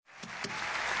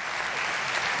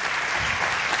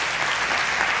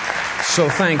So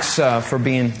thanks for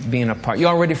being a part. You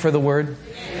all ready for the Word?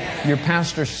 Yeah. Your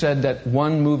pastor said that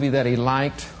one movie that he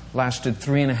liked lasted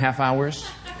 3.5 hours.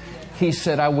 He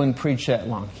said I wouldn't preach that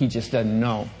long. He just doesn't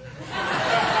know.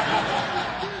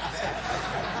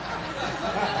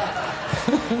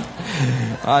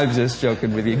 I'm just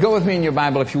joking with you. Go with me in your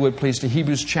Bible, if you would, please, to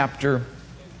Hebrews chapter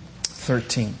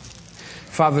 13.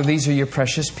 Father, these are your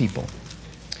precious people.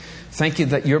 Thank you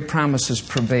that your promises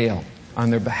prevail on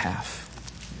their behalf.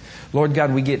 Lord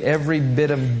God, we get every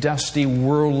bit of dusty,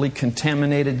 worldly,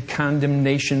 contaminated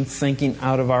condemnation thinking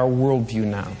out of our worldview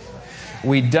now.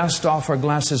 We dust off our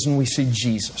glasses and we see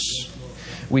Jesus.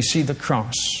 We see the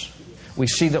cross. We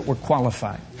see that we're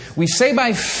qualified. We say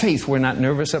by faith we're not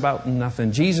nervous about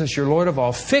nothing. Jesus, you're Lord of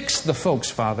all. Fix the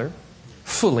folks, Father,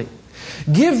 fully.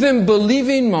 Give them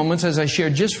believing moments, as I share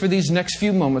just for these next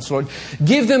few moments, Lord.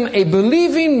 Give them a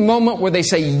believing moment where they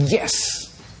say yes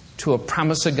to a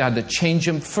promise of God to change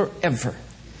them forever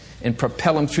and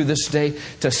propel them through this day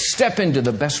to step into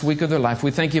the best week of their life. We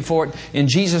thank you for it in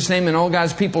Jesus' name. And all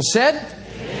God's people said,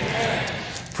 amen.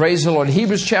 Praise the Lord.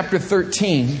 Hebrews chapter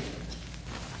 13,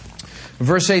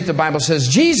 verse 8, the Bible says,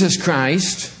 Jesus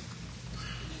Christ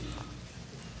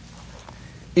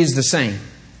is the same.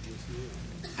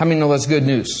 How many know that's good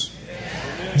news?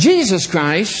 Jesus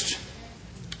Christ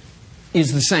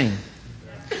is the same.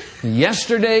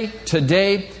 Yesterday,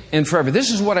 today, and forever.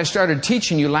 This is what I started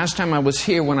teaching you last time I was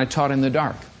here when I taught in the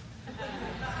dark.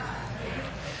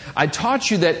 I taught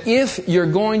you that if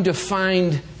you're going to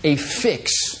find a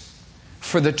fix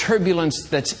for the turbulence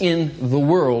that's in the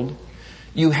world,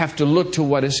 you have to look to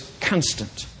what is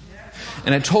constant.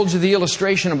 And I told you the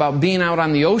illustration about being out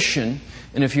on the ocean,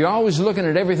 and if you're always looking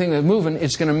at everything that's moving,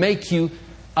 it's going to make you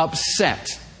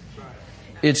upset.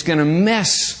 It's going to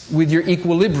mess with your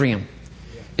equilibrium.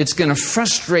 It's going to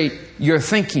frustrate your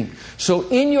thinking. So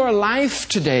in your life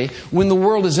today, when the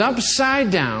world is upside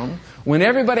down, when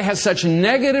everybody has such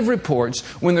negative reports,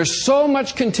 when there's so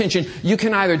much contention, you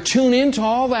can either tune into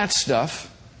all that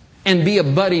stuff and be a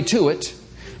buddy to it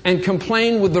and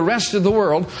complain with the rest of the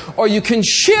world, or you can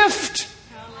shift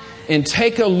and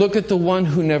take a look at the one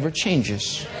who never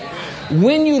changes.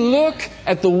 When you look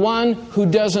at the one who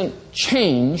doesn't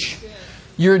change,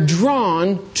 you're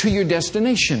drawn to your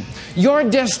destination. Your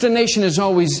destination is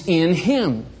always in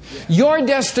Him. Your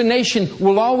destination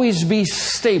will always be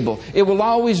stable. It will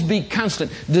always be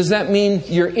constant. Does that mean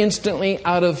you're instantly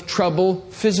out of trouble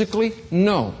physically?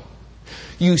 No.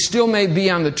 You still may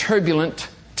be on the turbulent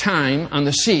time on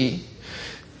the sea,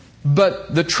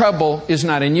 but the trouble is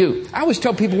not in you. I always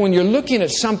tell people when you're looking at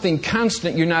something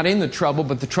constant, you're not in the trouble,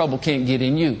 but the trouble can't get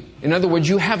in you. In other words,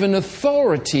 you have an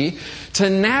authority to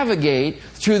navigate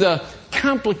through the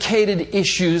complicated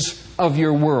issues of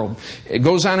your world. It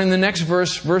goes on in the next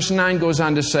verse. Verse 9 goes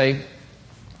on to say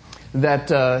that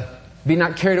be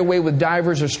not carried away with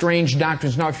divers or strange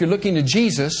doctrines. Now, if you're looking to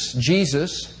Jesus,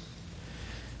 Jesus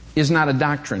is not a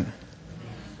doctrine.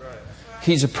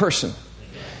 He's a person.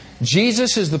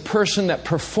 Jesus is the person that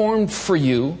performed for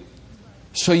you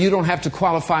so you don't have to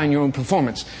qualify in your own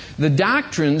performance. The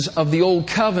doctrines of the old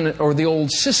covenant or the old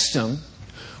system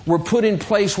were put in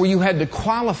place where you had to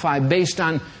qualify based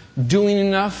on doing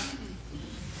enough,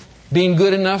 being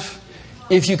good enough.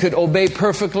 If you could obey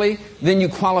perfectly, then you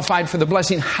qualified for the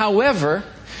blessing. However,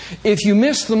 if you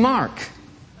miss the mark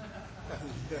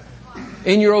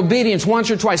in your obedience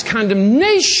once or twice,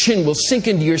 condemnation will sink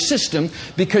into your system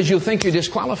because you'll think you're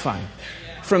disqualified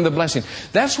from the blessing.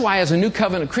 That's why as a new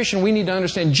covenant Christian, we need to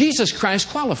understand Jesus Christ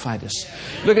qualified us.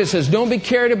 Look, it says, don't be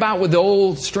carried about with the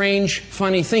old, strange,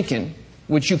 funny thinking,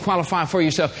 which you qualify for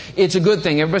yourself. It's a good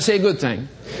thing. Everybody say a good thing.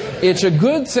 It's a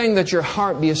good thing that your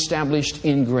heart be established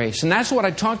in grace. And that's what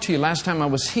I talked to you last time I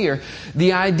was here.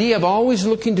 The idea of always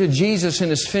looking to Jesus and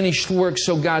His finished work,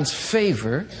 so God's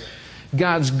favor,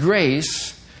 God's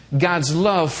grace, God's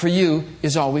love for you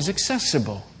is always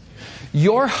accessible.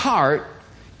 Your heart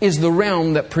is the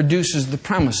realm that produces the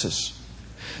promises.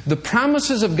 The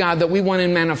promises of God that we want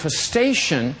in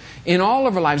manifestation in all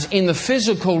of our lives, in the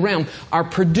physical realm, are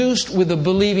produced with a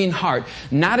believing heart.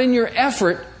 Not in your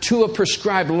effort to a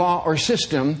prescribed law or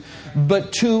system,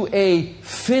 but to a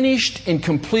finished and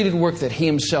completed work that He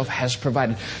Himself has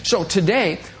provided. So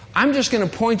today, I'm just going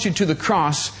to point you to the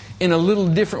cross in a little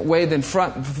different way than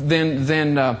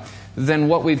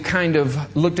what we've kind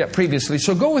of looked at previously.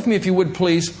 So go with me, if you would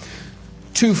please,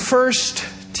 to 1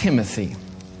 Timothy.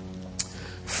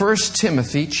 1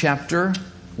 Timothy chapter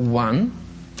 1.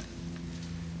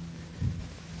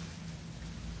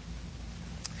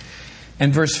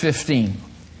 And verse 15.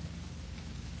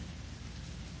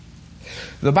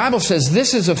 The Bible says,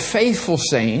 this is a faithful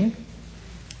saying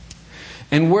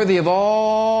and worthy of all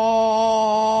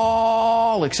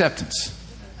acceptance.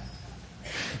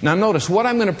 Now notice, what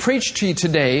I'm going to preach to you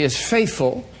today is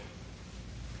faithful.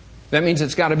 That means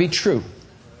it's got to be true.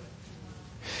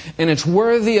 And it's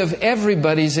worthy of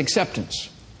everybody's acceptance.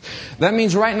 That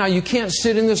means right now you can't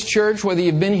sit in this church, whether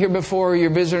you've been here before or you're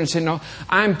a visitor, and say, no,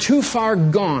 I'm too far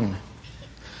gone.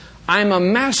 I'm a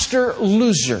master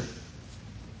loser.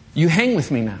 You hang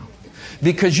with me now.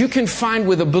 Because you can find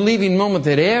with a believing moment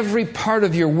that every part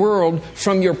of your world,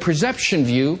 from your perception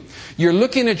view, you're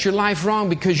looking at your life wrong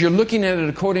because you're looking at it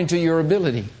according to your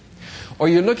ability. Or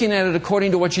you're looking at it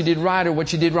according to what you did right or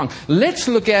what you did wrong. Let's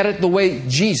look at it the way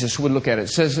Jesus would look at it. It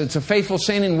says it's a faithful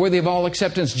saying and worthy of all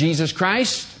acceptance. Jesus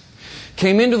Christ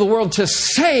came into the world to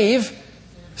save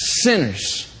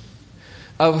sinners,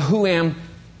 of who am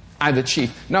I the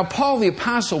chief. Now, Paul the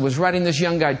Apostle was writing this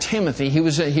young guy, Timothy. He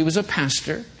was a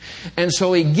pastor. And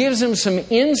so he gives him some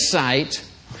insight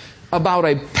about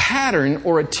a pattern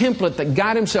or a template that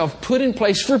God Himself put in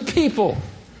place for people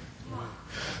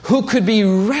who could be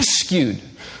rescued,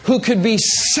 who could be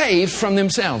saved from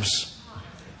themselves.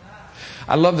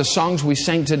 I love the songs we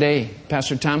sang today,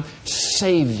 Pastor Tom.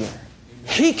 Savior.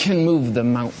 He can move the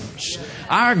mountains.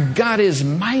 Our God is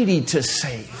mighty to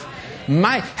save.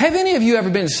 Have any of you ever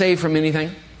been saved from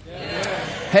anything?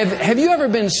 Have you ever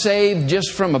been saved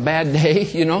just from a bad day?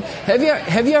 You know, have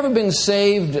you ever been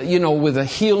saved, with a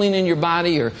healing in your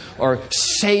body, or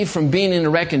saved from being in a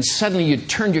wreck, and suddenly you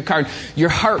turned your car, your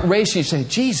heart raced, and you say,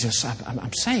 Jesus,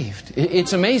 I'm saved.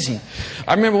 It's amazing.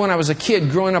 I remember when I was a kid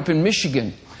growing up in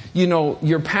Michigan.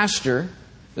 Your pastor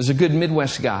is a good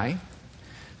Midwest guy.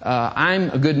 I'm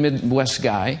a good Midwest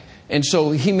guy. And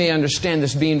so he may understand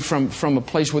this being from a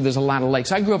place where there's a lot of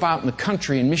lakes. I grew up out in the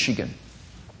country in Michigan.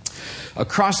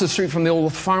 Across the street from the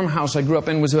old farmhouse I grew up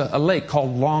in was a lake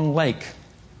called Long Lake.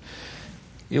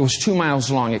 It was 2 miles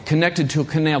long. It connected to a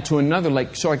canal to another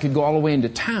lake, so I could go all the way into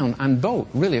town on boat.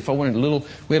 Really, if I wanted we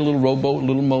had a little rowboat, a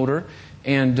little motor,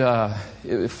 and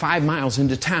 5 miles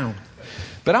into town.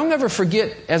 But I'll never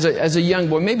forget, as a young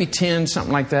boy, maybe 10,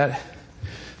 something like that,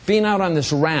 being out on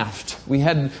this raft. We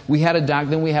had a dock,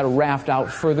 then we had a raft out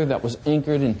further that was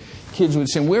anchored, and kids would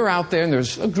sing. We were out there, and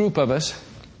there's a group of us.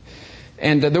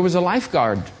 And there was a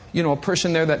lifeguard, a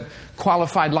person there that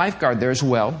qualified lifeguard there as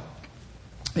well.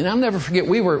 And I'll never forget,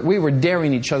 we were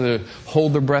daring each other to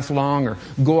hold their breath long, or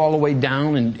go all the way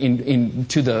down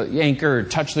into the anchor, or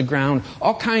touch the ground,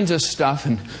 all kinds of stuff,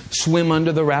 and swim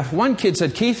under the raft. One kid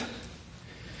said, Keith,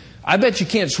 I bet you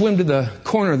can't swim to the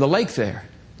corner of the lake there.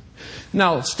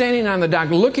 Now, standing on the dock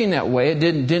looking that way, it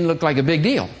didn't look like a big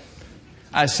deal.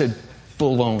 I said,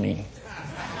 baloney.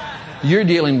 You're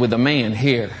dealing with a man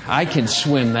here. I can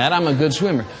swim that. I'm a good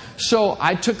swimmer. So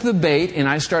I took the bait and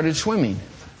I started swimming.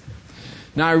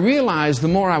 Now I realized the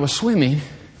more I was swimming,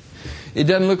 it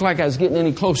doesn't look like I was getting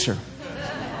any closer.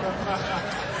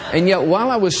 And yet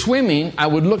while I was swimming, I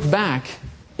would look back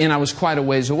and I was quite a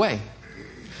ways away.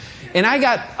 And I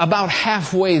got about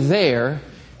halfway there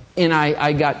and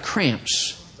I got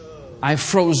cramps. I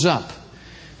froze up.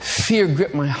 Fear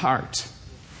gripped my heart.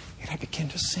 And I began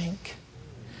to sink.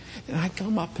 And I'd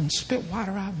come up and spit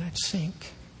water out and I'd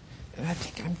sink. And I'd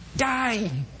think, I'm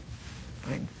dying.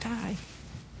 I'm dying.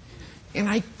 And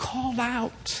I called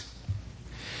out,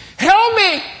 help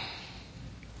me!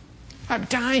 I'm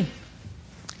dying.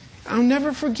 I'll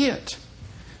never forget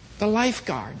the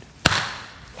lifeguard,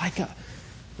 like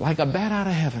a bat out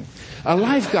of heaven. A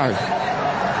lifeguard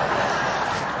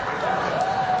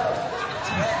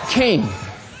came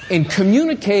and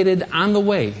communicated on the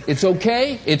way. It's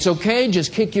okay. It's okay.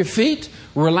 Just kick your feet.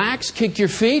 Relax. Kick your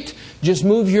feet. Just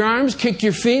move your arms. Kick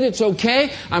your feet. It's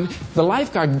okay. The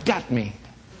lifeguard got me.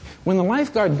 When the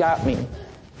lifeguard got me,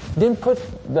 didn't put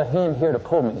the hand here to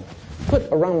pull me. Put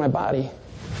around my body.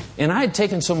 And I had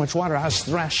taken so much water, I was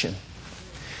thrashing.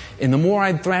 And the more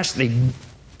I'd thrash, they'd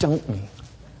dump me.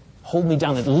 Hold me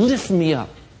down and lift me up.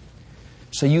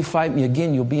 So you fight me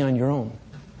again, you'll be on your own.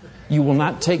 You will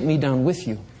not take me down with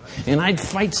you. And I'd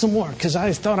fight some more because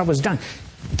I thought I was done.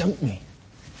 Dump me.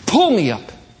 Pull me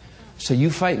up. So you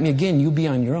fight me again, you be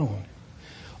on your own.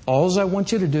 All I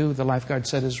want you to do, the lifeguard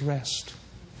said, is rest.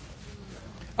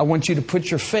 I want you to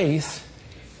put your faith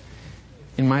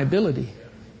in my ability.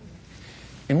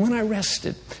 And when I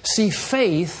rested, see,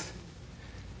 faith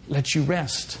lets you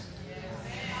rest.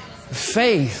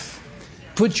 Faith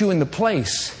puts you in the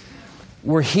place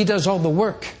where He does all the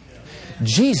work.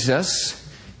 Jesus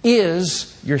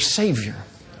is your Savior.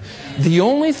 The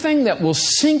only thing that will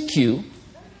sink you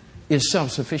is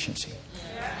self-sufficiency.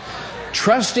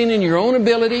 Trusting in your own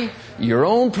ability, your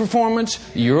own performance,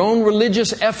 your own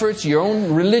religious efforts, your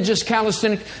own religious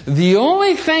calisthenics. The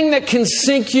only thing that can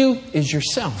sink you is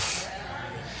yourself.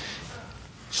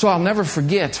 So I'll never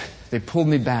forget, they pulled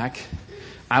me back.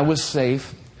 I was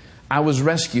safe. I was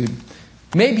rescued.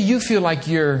 Maybe you feel like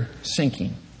you're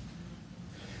sinking.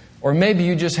 Or maybe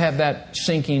you just have that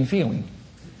sinking feeling.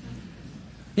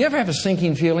 You ever have a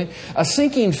sinking feeling? A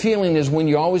sinking feeling is when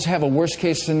you always have a worst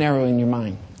case scenario in your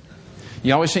mind.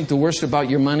 You always think the worst about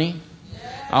your money.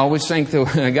 I always think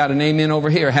I got an amen over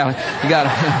here. You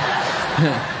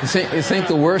think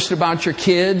the worst about your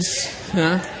kids.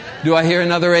 Huh? Do I hear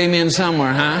another amen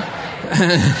somewhere,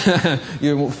 huh?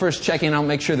 You're first checking out,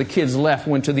 make sure the kids left,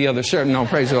 went to the other service. No,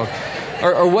 praise the Lord.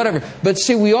 Or whatever. But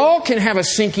see, we all can have a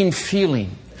sinking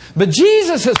feeling. But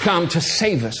Jesus has come to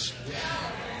save us.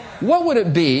 What would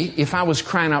it be if I was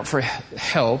crying out for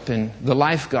help and the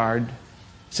lifeguard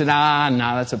said, no,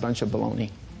 that's a bunch of baloney.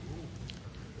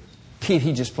 Pete,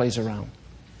 he just plays around.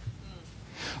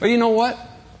 Or you know what?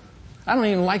 I don't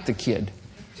even like the kid.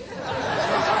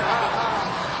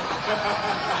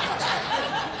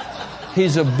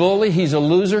 He's a bully. He's a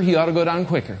loser. He ought to go down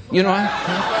quicker. You know what?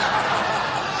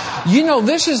 You know,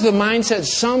 this is the mindset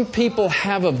some people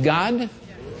have of God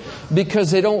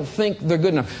because they don't think they're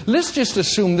good enough. Let's just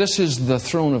assume this is the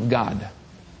throne of God.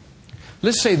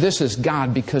 Let's say this is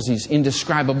God because He's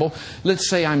indescribable. Let's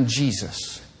say I'm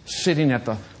Jesus sitting at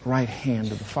the right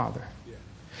hand of the Father.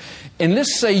 And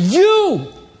let's say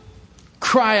you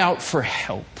cry out for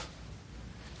help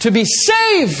to be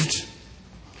saved.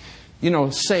 You know,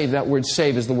 save, that word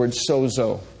save is the word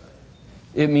sozo.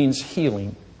 It means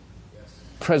healing,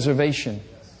 preservation,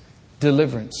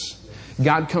 deliverance.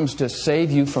 God comes to save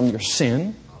you from your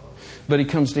sin, but He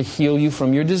comes to heal you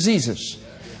from your diseases.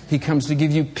 He comes to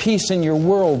give you peace in your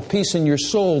world, peace in your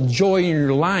soul, joy in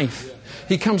your life.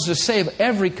 He comes to save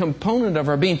every component of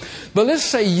our being. But let's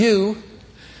say you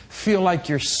feel like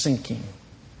you're sinking.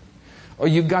 Or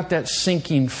you've got that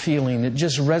sinking feeling. It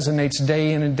just resonates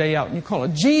day in and day out. And you call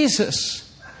it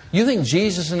Jesus. You think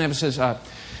Jesus never says,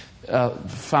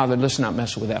 Father, let's not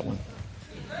mess with that one.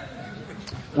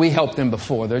 We helped them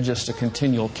before. They're just a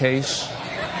continual case.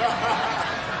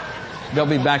 They'll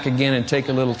be back again and take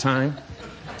a little time.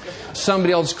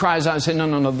 Somebody else cries out and says,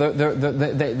 no,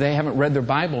 they haven't read their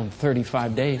Bible in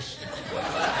 35 days.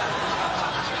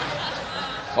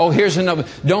 Oh, here's another.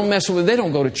 Don't mess with them. They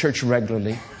don't go to church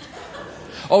regularly.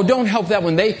 Oh, don't help that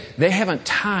one. They haven't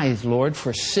tithed, Lord,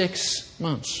 for 6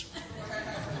 months.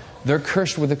 They're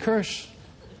cursed with a curse.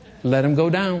 Let them go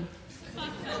down.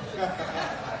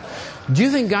 Do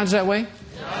you think God's that way?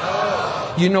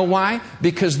 No. You know why?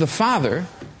 Because the Father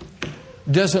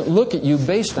doesn't look at you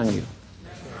based on you.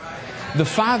 The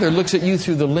Father looks at you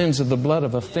through the lens of the blood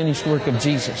of a finished work of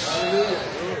Jesus.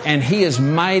 And He is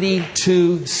mighty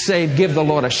to save. Give the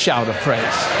Lord a shout of praise.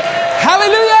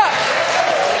 Hallelujah!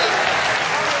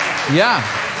 Yeah.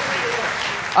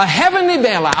 A heavenly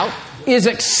bailout is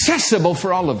accessible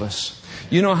for all of us.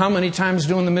 You know how many times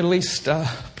doing the Middle East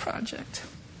project?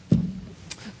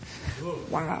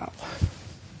 Wow.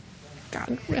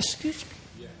 God rescues me.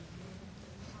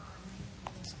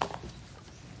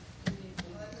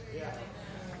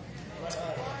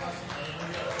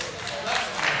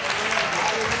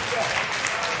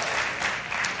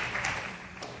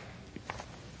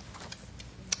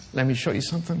 Let me show you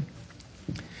something.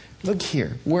 Look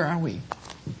here. Where are we?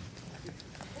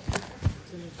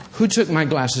 Who took my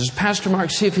glasses? Pastor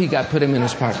Mark, see if he put him in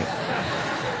his pocket.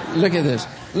 Look at this.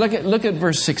 Look at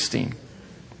verse 16.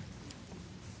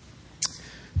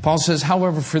 Paul says,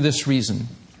 however, for this reason,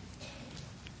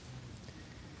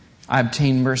 I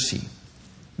obtained mercy,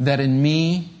 that in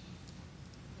me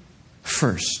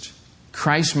first,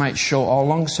 Christ might show all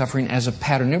long suffering as a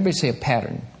pattern. Everybody say a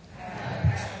pattern.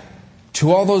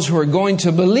 To all those who are going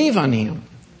to believe on Him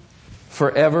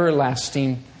for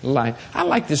everlasting life. I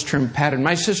like this term pattern.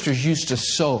 My sisters used to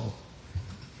sew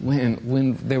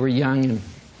when they were young, and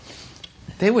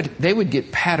they would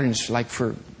get patterns like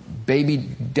for baby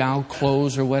doll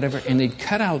clothes or whatever, and they'd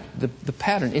cut out the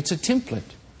pattern. It's a template.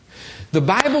 The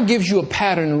Bible gives you a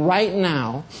pattern right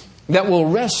now that will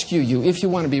rescue you if you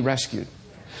want to be rescued.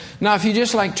 Now, if you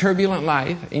just like turbulent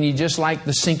life and you just like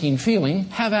the sinking feeling,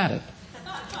 have at it.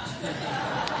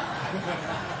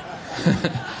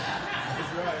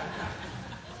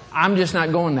 I'm just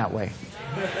not going that way.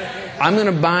 I'm going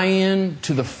to buy in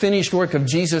to the finished work of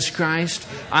Jesus Christ.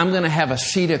 I'm going to have a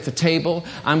seat at the table.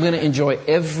 I'm going to enjoy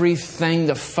everything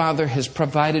the Father has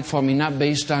provided for me, not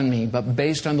based on me, but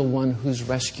based on the one who's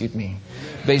rescued me,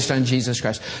 based on Jesus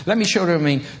Christ. Let me show you what I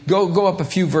mean. Go up a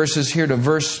few verses here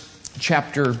to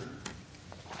chapter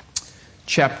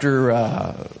chapter,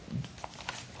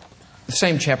 the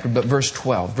same chapter, but verse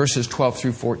 12, verses 12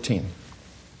 through 14.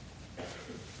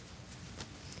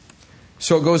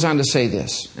 So it goes on to say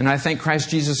this, and I thank Christ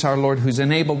Jesus our Lord who's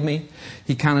enabled me.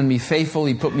 He counted me faithful.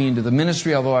 He put me into the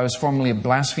ministry, although I was formerly a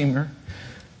blasphemer,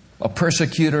 a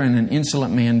persecutor, and an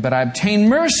insolent man. But I obtained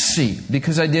mercy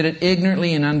because I did it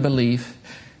ignorantly in unbelief.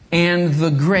 And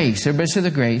the grace, everybody say the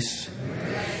grace,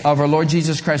 of our Lord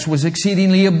Jesus Christ was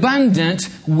exceedingly abundant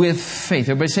with faith.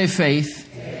 Everybody say faith.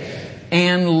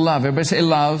 And love. Everybody say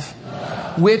love.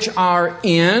 Which are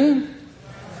in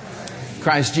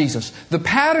Christ Jesus. The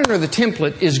pattern or the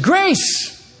template is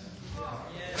grace,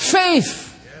 faith,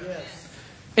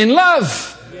 and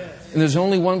love. And there's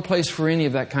only one place for any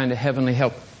of that kind of heavenly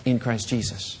help, in Christ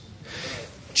Jesus.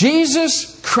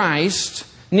 Jesus Christ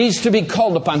needs to be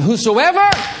called upon. Whosoever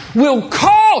will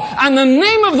call on the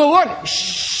name of the Lord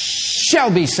shall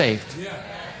be saved.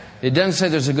 It doesn't say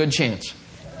there's a good chance.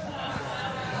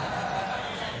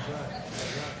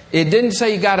 It didn't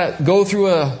say you got to go through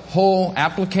a whole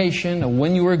application of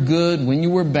when you were good, when you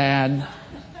were bad,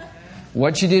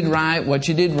 what you did right, what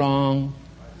you did wrong.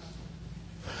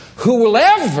 Who will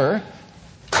ever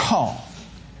call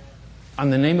on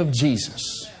the name of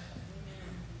Jesus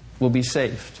will be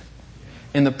saved.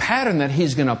 And the pattern that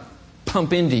He's going to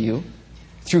pump into you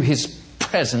through His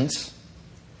presence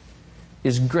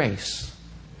is grace,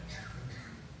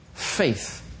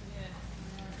 faith,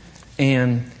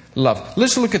 and love.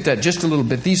 Let's look at that just a little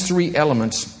bit. These three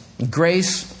elements,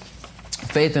 grace,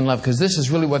 faith, and love, because this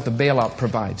is really what the bailout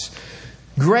provides.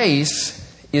 Grace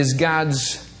is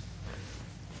God's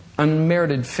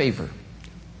unmerited favor.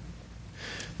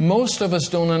 Most of us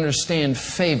don't understand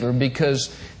favor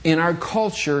because in our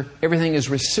culture, everything is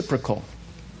reciprocal.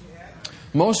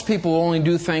 Most people only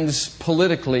do things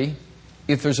politically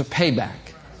if there's a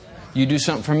payback. You do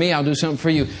something for me, I'll do something for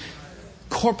you.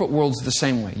 Corporate world's the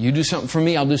same way. You do something for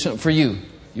me, I'll do something for you.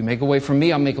 You make a way for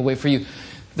me, I'll make a way for you.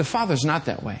 The Father's not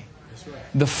that way.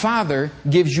 The Father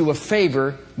gives you a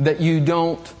favor that you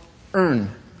don't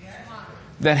earn.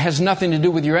 That has nothing to do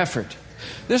with your effort.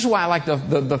 This is why I like the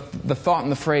thought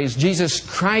and the phrase, Jesus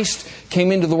Christ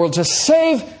came into the world to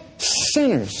save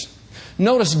sinners.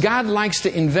 Notice God likes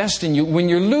to invest in you when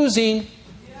you're losing.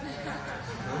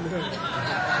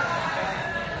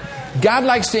 God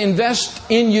likes to invest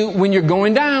in you when you're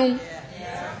going down.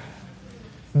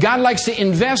 God likes to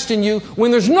invest in you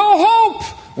when there's no hope,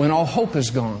 when all hope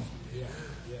is gone.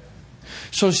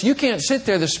 So you can't sit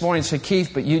there this morning and say,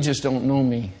 Keith, but you just don't know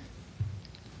me.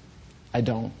 I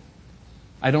don't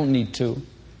need to.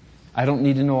 I don't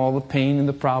need to know all the pain and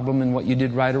the problem and what you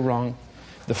did right or wrong.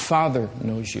 The Father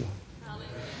knows you.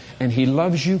 And He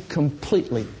loves you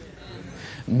completely.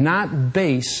 Not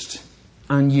based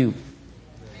on you.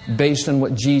 Based on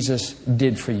what Jesus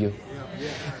did for you.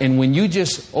 And when you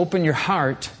just open your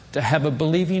heart to have a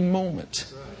believing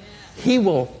moment, He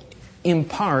will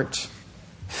impart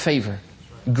favor.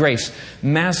 Grace.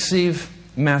 Massive,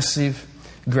 massive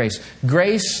grace.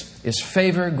 Grace is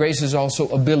favor. Grace is also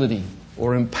ability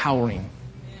or empowering.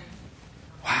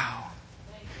 Wow.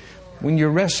 When you're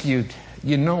rescued,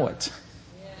 you know it.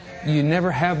 You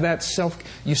never have that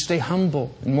you stay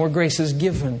humble and more grace is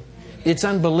given. It's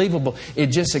unbelievable. It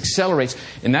just accelerates.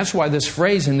 And that's why this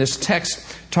phrase in this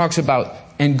text talks about,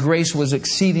 and grace was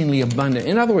exceedingly abundant.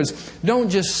 In other words, don't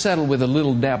just settle with a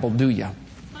little dabble, do ya?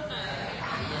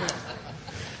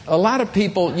 A lot of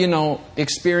people,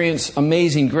 experience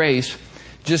amazing grace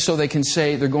just so they can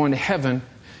say they're going to heaven,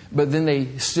 but then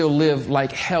they still live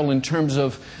like hell in terms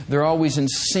of they're always in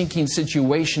sinking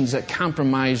situations that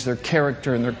compromise their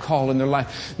character and their call in their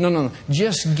life. No.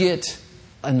 Just get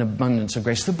an abundance of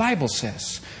grace. The Bible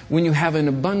says, when you have an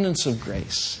abundance of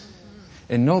grace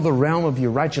and know the realm of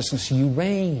your righteousness, you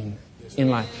reign in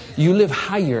life. You live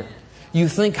higher. You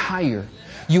think higher.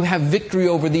 You have victory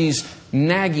over these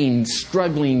nagging,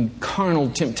 struggling, carnal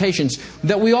temptations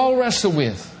that we all wrestle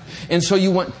with. And so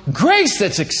you want grace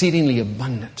that's exceedingly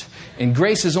abundant. And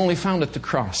grace is only found at the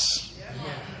cross.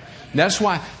 That's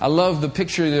why I love the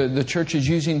picture the church is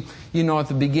using, at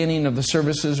the beginning of the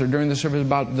services or during the service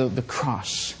about the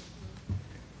cross.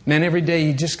 Man, every day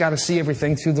you just got to see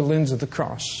everything through the lens of the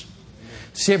cross.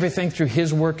 See everything through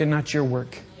His work and not your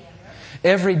work.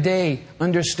 Every day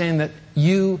understand that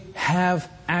you have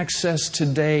access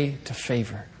today to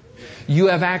favor. You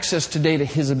have access today to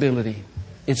His ability.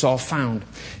 It's all found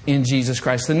in Jesus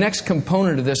Christ. The next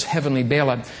component of this heavenly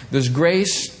bailout, there's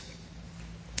grace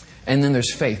and then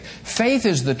there's faith. Faith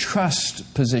is the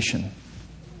trust position.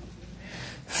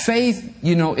 Faith,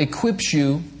 equips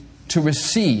you to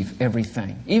receive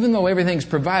everything. Even though everything's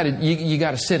provided, you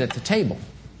got to sit at the table.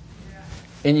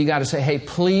 And you got to say, hey,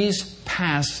 please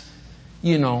pass,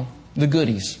 the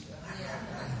goodies.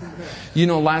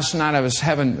 Last night I was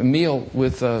having a meal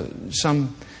with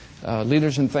some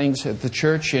leaders and things at the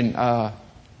church, and I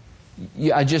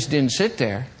just didn't sit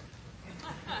there.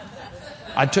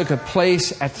 I took a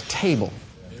place at the table.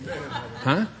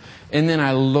 Huh? And then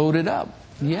I loaded up.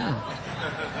 Yeah.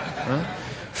 Huh?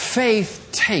 Faith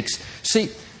takes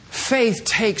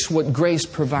what grace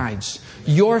provides.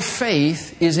 Your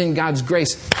faith is in God's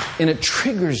grace, and it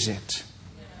triggers it.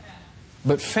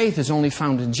 But faith is only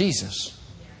found in Jesus.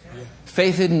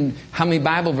 Faith isn't how many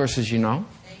Bible verses you know.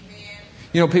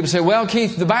 People say, well,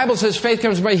 Keith, the Bible says faith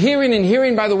comes by hearing, and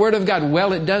hearing by the Word of God.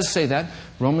 Well, it does say that.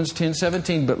 Romans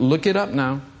 10:17. But look it up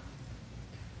now.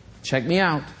 Check me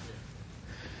out.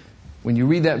 When you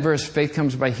read that verse, faith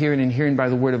comes by hearing, and hearing by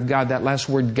the Word of God. That last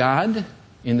word, God,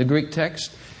 in the Greek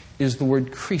text, is the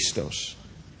word Christos.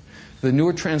 The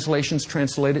newer translations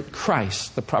translate it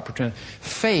Christ, the proper translation.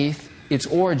 Faith, its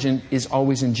origin, is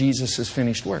always in Jesus'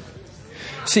 finished work.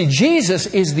 See, Jesus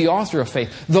is the author of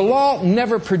faith. The law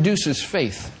never produces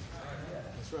faith.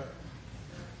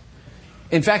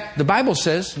 In fact, the Bible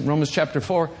says, in Romans chapter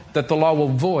 4, that the law will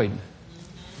void.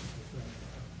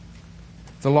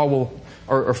 The law will,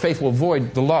 or faith will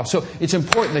void the law. So it's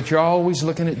important that you're always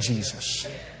looking at Jesus.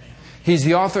 He's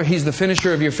the author. He's the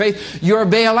finisher of your faith. Your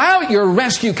bailout, your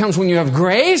rescue comes when you have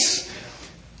grace.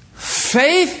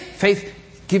 Faith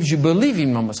gives you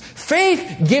believing moments.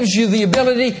 Faith gives you the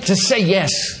ability to say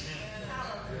yes.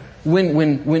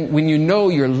 When you know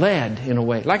you're led in a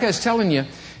way. Like I was telling you,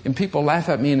 and people laugh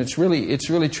at me, and it's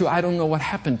really true. I don't know what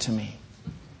happened to me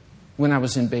when I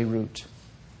was in Beirut.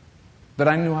 But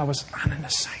I knew I was on an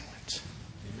assignment.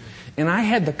 And I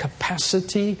had the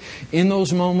capacity in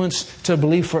those moments to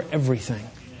believe for everything.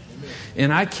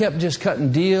 And I kept just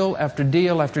cutting deal after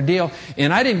deal after deal.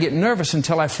 And I didn't get nervous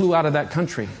until I flew out of that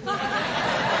country.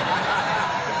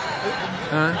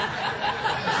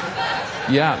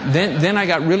 Yeah, then I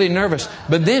got really nervous.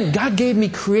 But then God gave me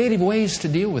creative ways to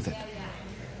deal with it.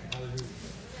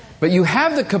 But you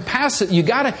have the capacity. You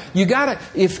gotta.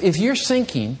 If you're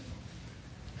sinking,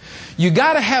 you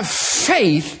gotta have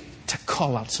faith to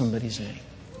call out somebody's name.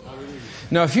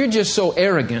 Now, if you're just so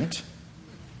arrogant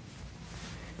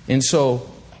and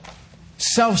so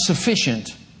self-sufficient,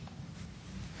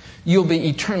 you'll be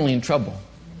eternally in trouble.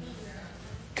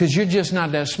 Because you're just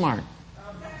not that smart.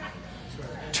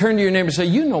 Turn to your neighbor and say,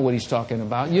 you know what he's talking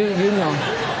about. You know.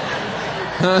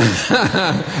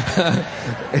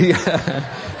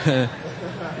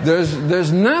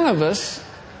 There's none of us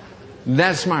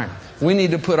that smart. We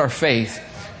need to put our faith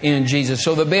in Jesus.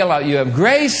 So the bailout, you have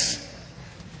grace,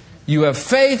 you have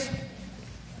faith,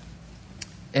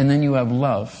 and then you have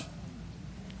love.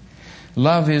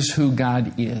 Love is who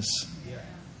God is.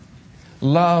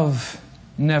 Love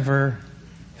never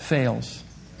fails.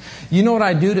 You know what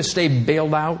I do to stay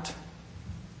bailed out?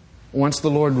 Once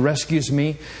the Lord rescues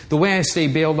me, the way I stay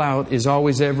bailed out is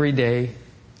always every day.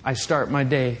 I start my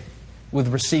day with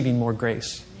receiving more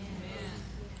grace.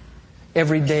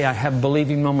 Every day I have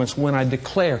believing moments when I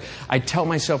declare, I tell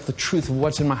myself the truth of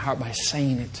what's in my heart by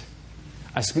saying it.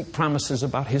 I speak promises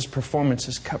about His performance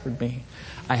has covered me.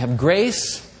 I have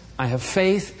grace, I have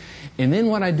faith, and then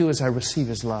what I do is I receive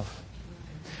His love.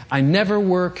 I never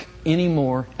work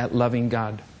anymore at loving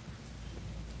God.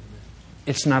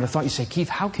 It's not a thought. You say, Keith,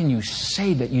 how can you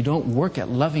say that you don't work at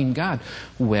loving God?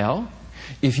 Well,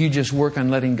 if you just work on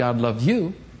letting God love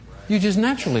you, you just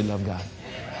naturally love God.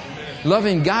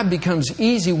 Loving God becomes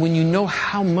easy when you know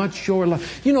how much you're loved.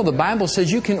 You know, the Bible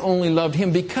says you can only love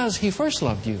Him because He first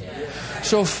loved you.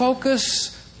 So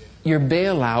focus your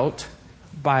bailout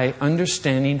by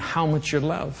understanding how much you're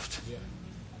loved.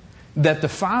 That the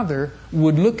Father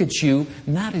would look at you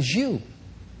not as you.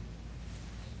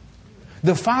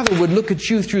 The Father would look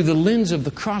at you through the lens of the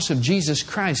cross of Jesus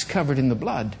Christ covered in the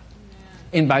blood.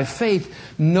 And by faith,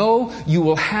 know you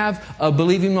will have a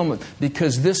believing moment,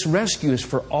 because this rescue is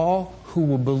for all who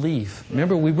will believe.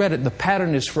 Remember, we read it. The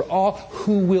pattern is for all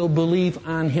who will believe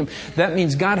on Him. That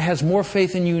means God has more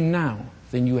faith in you now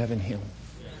than you have in Him.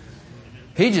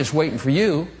 He's just waiting for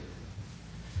you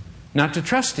not to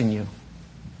trust in you.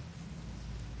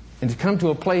 And to come to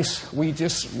a place where you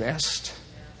just rest,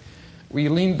 where you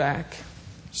lean back,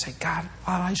 say, God,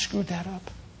 I screwed that up.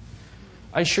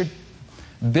 I sure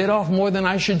bit off more than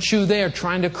I should chew there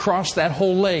trying to cross that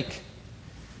whole lake.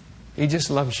 He just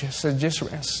loves you. So just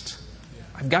rest.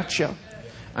 I've got you.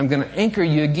 I'm going to anchor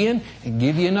you again and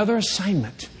give you another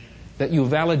assignment that you'll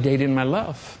validate in my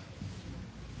love.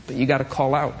 But you got to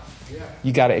call out.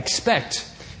 You got to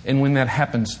expect. And when that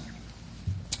happens,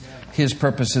 His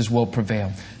purposes will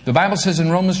prevail. The Bible says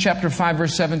in Romans chapter 5,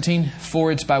 verse 17,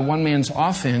 for it's by one man's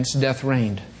offense death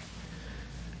reigned.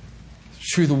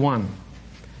 Through the one.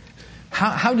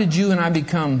 How did you and I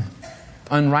become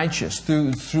unrighteous?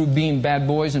 Through being bad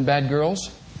boys and bad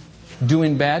girls?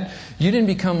 Doing bad? You didn't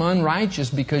become unrighteous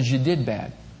because you did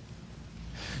bad.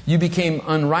 You became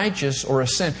unrighteous or a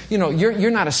sinner. You know,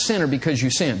 you're not a sinner because you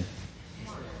sin.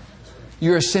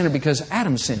 You're a sinner because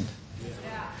Adam sinned.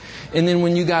 And then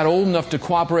when you got old enough to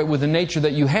cooperate with the nature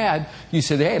that you had, you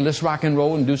said, hey, let's rock and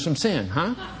roll and do some sin,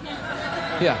 huh?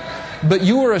 Yeah. But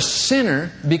you were a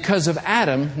sinner because of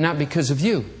Adam, not because of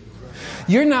you.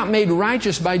 You're not made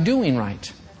righteous by doing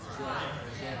right.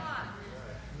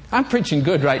 I'm preaching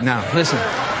good right now. Listen.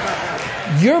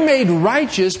 You're made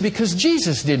righteous because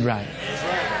Jesus did right.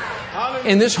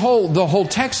 And the whole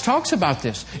text talks about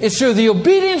this. It's through the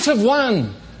obedience of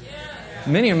one.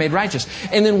 Many are made righteous.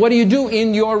 And then what do you do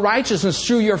in your righteousness?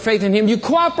 Through your faith in Him, you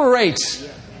cooperate.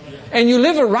 And you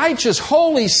live a righteous,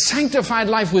 holy, sanctified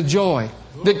life with joy,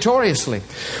 victoriously.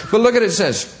 But look at it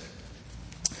says.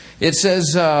 It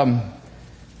says,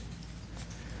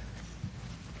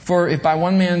 for if by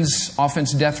one man's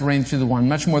offense death reigned through the one,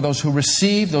 much more those who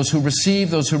receive.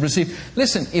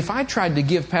 Listen, if I tried to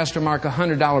give Pastor Mark a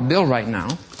 $100 bill right now,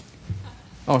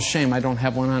 oh shame, I don't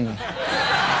have one on me.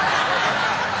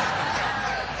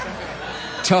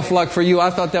 Tough luck for you. I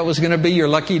thought that was going to be your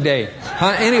lucky day.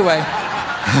 Anyway.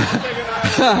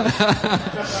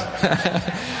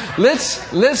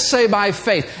 Let's say by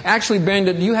faith. Actually,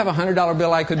 Brenda, do you have a $100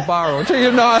 bill I could borrow?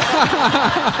 You know,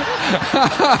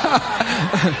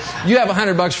 you have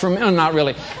 $100 from me. No, not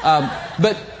really.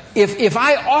 But if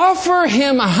I offer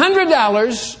him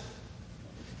 $100,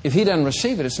 if he doesn't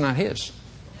receive it, it's not his,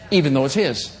 even though it's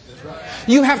his.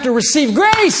 You have to receive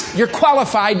grace. You're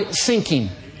qualified sinking.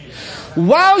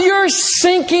 While you're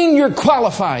sinking, you're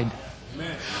qualified.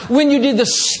 When you did the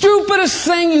stupidest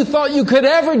thing you thought you could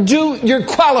ever do, you're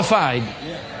qualified.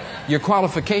 Your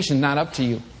qualification's not up to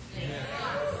you.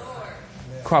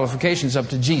 Qualification's up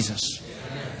to Jesus.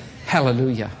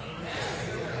 Hallelujah.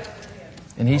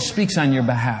 And He speaks on your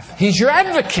behalf. He's your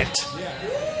advocate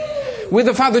with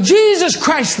the Father. Jesus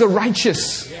Christ the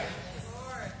righteous.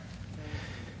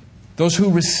 Those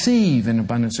who receive an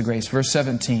abundance of grace. Verse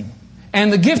 17.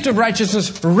 And the gift of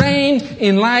righteousness reign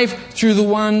in life through the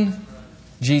one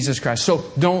Jesus Christ. So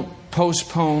don't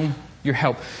postpone your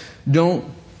help. Don't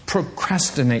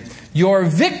procrastinate. Your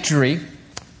victory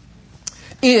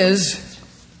is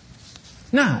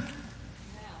now.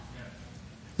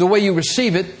 The way you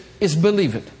receive it is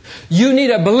believe it. You need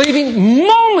a believing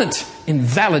moment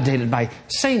invalidated by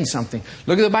saying something.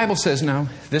 Look at the Bible says now.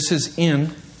 This is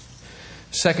in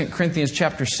 2 Corinthians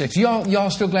chapter 6. Y'all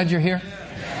still glad you're here?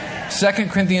 2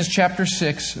 Corinthians chapter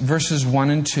 6, verses 1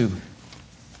 and 2.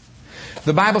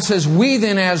 The Bible says, we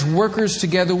then as workers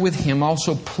together with Him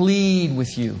also plead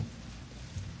with you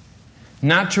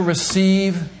not to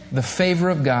receive the favor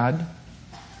of God,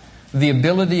 the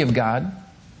ability of God,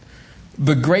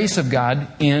 the grace of God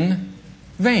in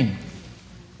vain.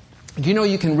 Do you know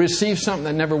you can receive something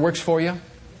that never works for you?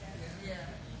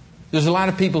 There's a lot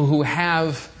of people who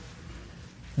have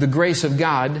the grace of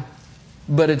God,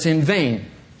 but it's in vain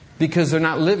because they're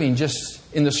not living just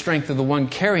in the strength of the one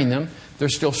carrying them. They're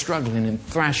still struggling and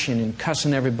thrashing and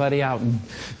cussing everybody out and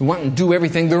wanting to do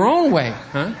everything their own way.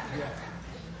 Huh?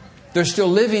 They're still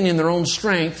living in their own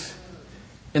strength,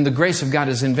 and the grace of God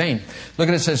is in vain. Look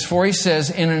at it, it says, for He says,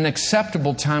 in an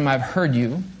acceptable time I've heard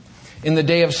you. In the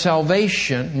day of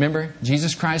salvation, remember,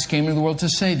 Jesus Christ came into the world to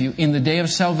save you. In the day of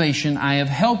salvation I have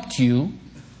helped you.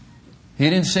 He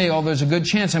didn't say, oh, there's a good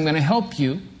chance I'm going to help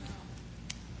you.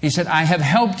 He said, I have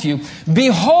helped you.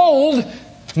 Behold,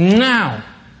 now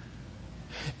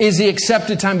is the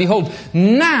accepted time. Behold,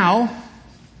 now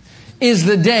is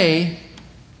the day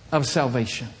of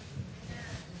salvation.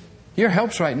 Your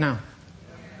help's right now.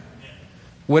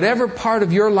 Whatever part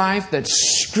of your life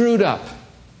that's screwed up,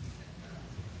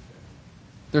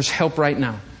 there's help right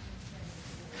now.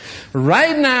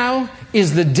 Right now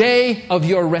is the day of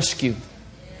your rescue.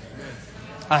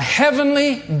 A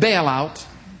heavenly bailout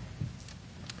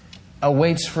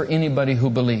awaits for anybody who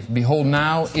believes. Behold,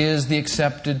 now is the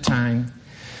accepted time.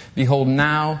 Behold,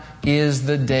 now is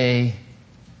the day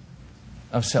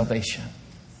of salvation.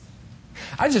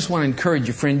 I just want to encourage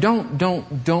you, friend,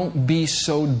 don't be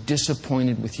so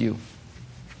disappointed with you.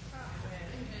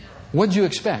 What'd you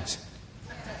expect?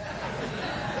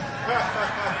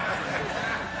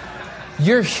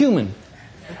 You're human.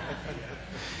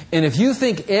 And if you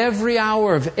think every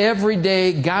hour of every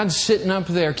day God's sitting up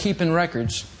there keeping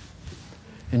records,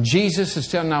 and Jesus is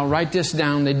telling, now write this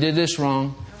down, they did this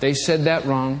wrong, they said that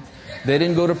wrong, They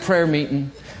didn't go to prayer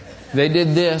meeting. They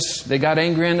did this. They got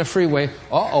angry on the freeway.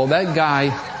 Uh-oh, that guy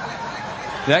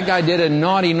did a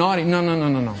naughty.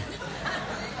 No.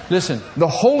 Listen, the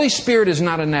Holy Spirit is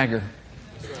not a nagger.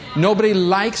 Nobody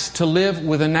likes to live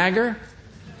with a nagger.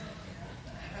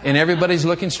 And everybody's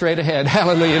looking straight ahead.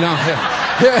 Hallelujah. No.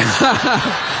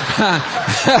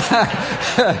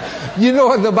 You know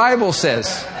what the Bible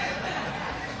says?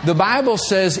 The Bible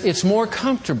says it's more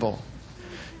comfortable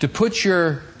to put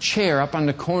your chair up on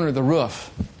the corner of the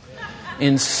roof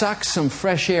and suck some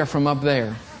fresh air from up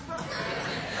there,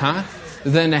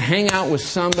 than to hang out with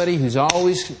somebody who's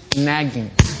always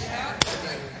nagging,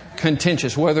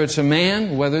 contentious, whether it's a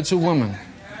man, whether it's a woman.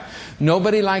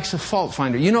 Nobody likes a fault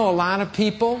finder. You know, a lot of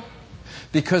people,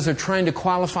 because they're trying to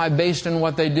qualify based on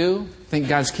what they do, think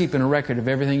God's keeping a record of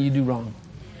everything you do wrong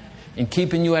and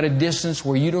keeping you at a distance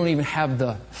where you don't even have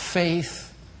the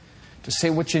faith to say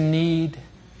what you need,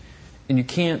 and you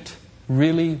can't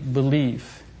really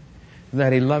believe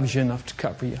that He loves you enough to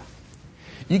cover you.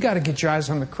 You got to get your eyes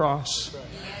on the cross.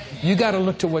 You got to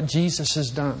look to what Jesus has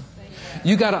done.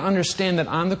 You got to understand that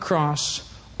on the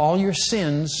cross, all your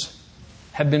sins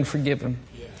have been forgiven.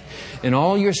 And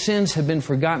all your sins have been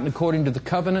forgotten according to the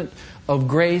covenant of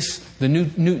grace, the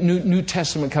New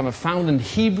Testament covenant found in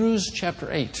Hebrews chapter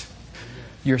 8.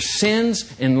 Your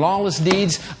sins and lawless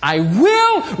deeds, I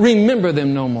will remember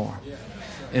them no more.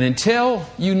 And until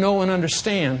you know and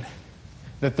understand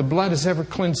that the blood is ever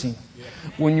cleansing,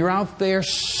 when you're out there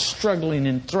struggling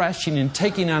and thrashing and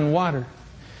taking on water,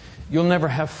 you'll never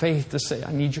have faith to say,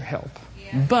 I need your help.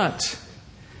 But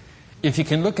if you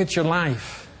can look at your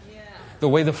life the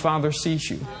way the Father sees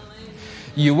you,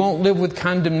 you won't live with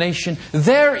condemnation.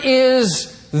 There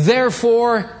is,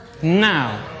 therefore,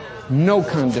 now no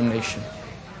condemnation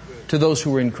to those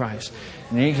who are in Christ.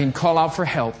 And you can call out for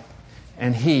help,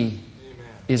 and He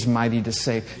is mighty to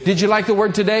save. Did you like the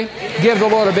word today? Give the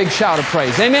Lord a big shout of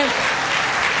praise. Amen.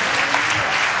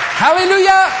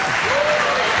 Hallelujah.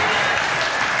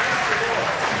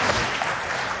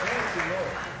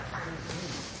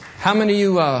 How many of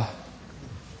you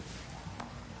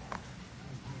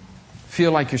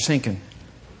feel like you're sinking?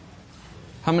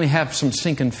 How many have some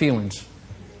sinking feelings?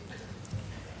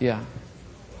 Yeah.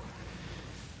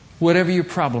 Whatever your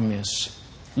problem is,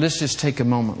 let's just take a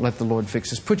moment. Let the Lord fix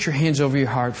this. Put your hands over your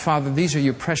heart. Father, these are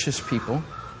your precious people.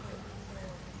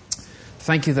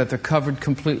 Thank you that they're covered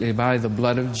completely by the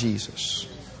blood of Jesus.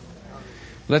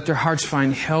 Let their hearts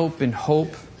find help and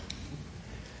hope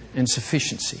and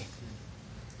sufficiency.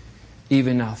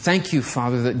 Even now. Thank you,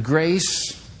 Father, that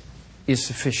grace is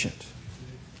sufficient.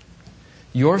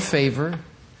 Your favor,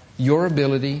 your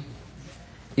ability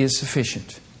is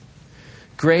sufficient.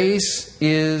 Grace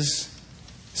is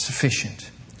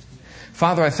sufficient.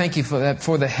 Father, I thank you for that,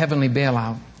 for the heavenly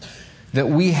bailout, that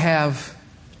we have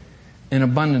an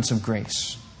abundance of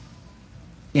grace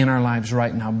in our lives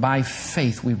right now. By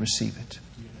faith we receive it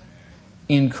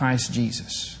in Christ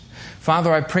Jesus.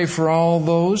 Father, I pray for all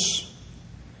those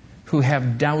who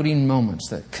have doubting moments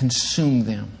that consume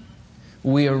them.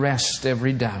 We arrest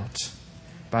every doubt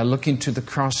by looking to the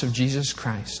cross of Jesus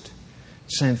Christ,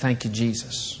 saying, thank you,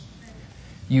 Jesus.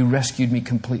 You rescued me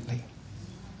completely.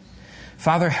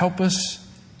 Father, help us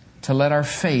to let our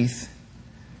faith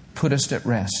put us at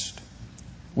rest.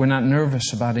 We're not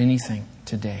nervous about anything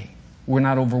today. We're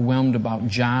not overwhelmed about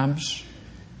jobs,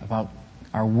 about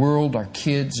our world, our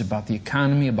kids, about the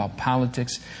economy, about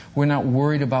politics. We're not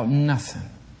worried about nothing.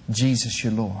 Jesus,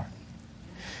 your Lord.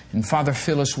 And Father,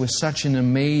 fill us with such an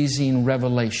amazing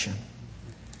revelation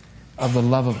of the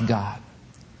love of God.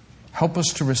 Help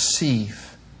us to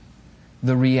receive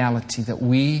the reality that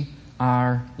we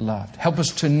are loved. Help us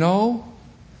to know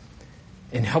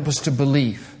and help us to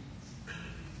believe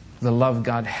the love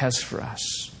God has for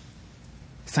us.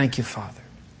 Thank you, Father.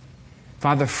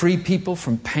 Father, free people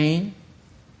from pain.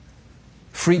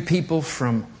 Free people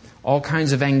from all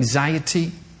kinds of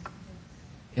anxiety.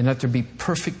 And let there be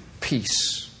perfect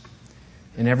peace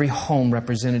in every home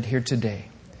represented here today.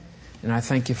 And I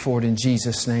thank you for it in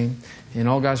Jesus' name. And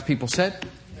all God's people said...